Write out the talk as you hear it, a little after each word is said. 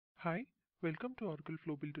Hi, welcome to Oracle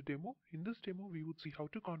Flow Builder demo. In this demo, we would see how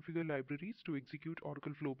to configure libraries to execute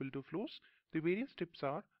Oracle Flow Builder flows. The various steps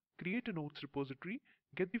are: create a nodes repository,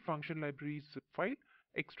 get the function libraries zip file,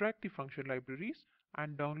 extract the function libraries,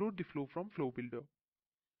 and download the flow from Flow Builder.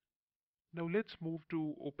 Now let's move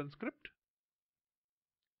to OpenScript.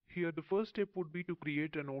 Here the first step would be to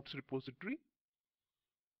create a nodes repository.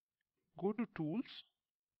 Go to Tools,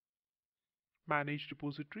 Manage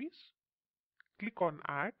Repositories, click on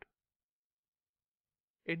Add,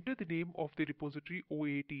 enter the name of the repository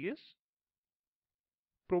OATS,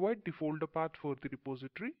 provide the folder path for the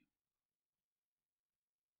repository,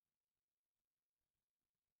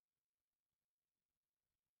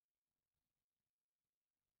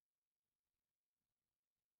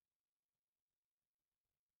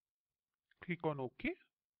 click on OK.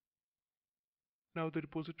 Now the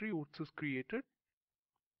repository OATS is created.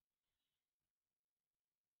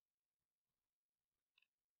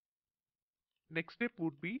 Next step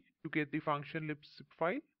would be to get the function lib zip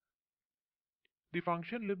file. The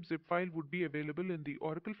function lib zip file would be available in the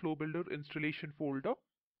Oracle Flow Builder installation folder.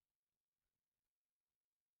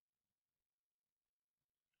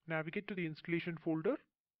 Navigate to the installation folder,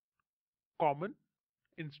 Common,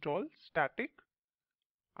 Install, Static.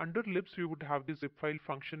 Under libs we would have the zip file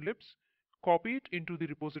function libs. Copy it into the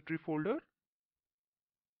repository folder.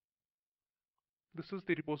 This is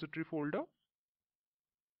the repository folder.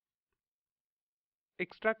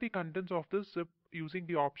 Extract the contents of this zip using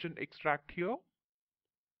the option Extract here.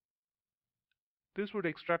 This would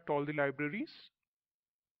extract all the libraries.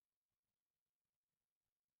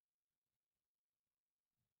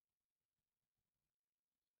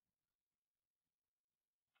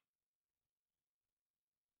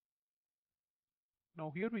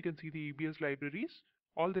 Now here we can see the EBS libraries.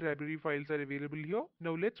 All the library files are available here.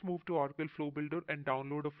 Now let's move to Oracle Flow Builder and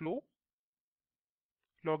download a flow.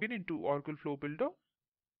 Log in into Oracle Flow Builder.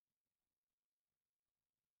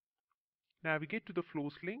 Navigate to the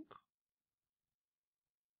flows link.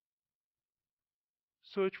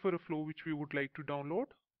 Search for a flow which we would like to download.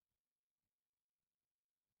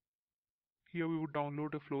 Here we would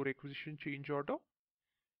download a flow requisition change order.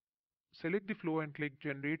 Select the flow and click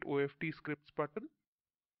Generate OFT Scripts button.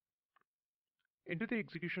 Enter the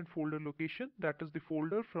execution folder location, that is the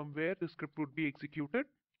folder from where the script would be executed.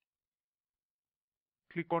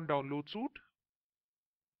 Click on Download Suite.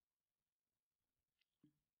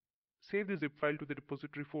 Save the zip file to the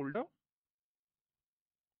repository folder.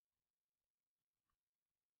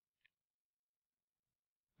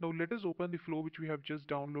 Now let us open the flow which we have just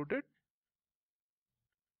downloaded.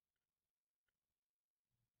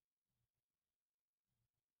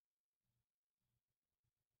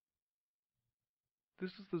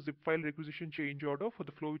 This is the zip file requisition change order for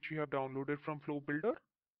the flow which we have downloaded from Flow Builder.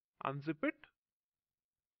 Unzip it.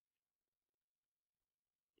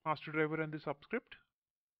 Master driver and the subscript.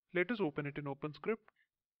 Let us open it in OpenScript.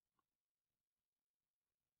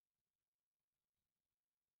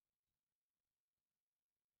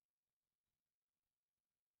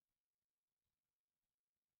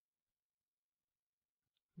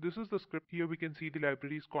 This is the script. Here we can see the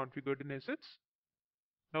libraries configured in assets.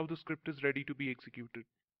 Now the script is ready to be executed.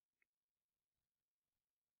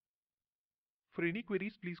 For any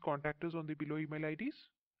queries, please contact us on the below email IDs.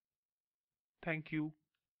 Thank you.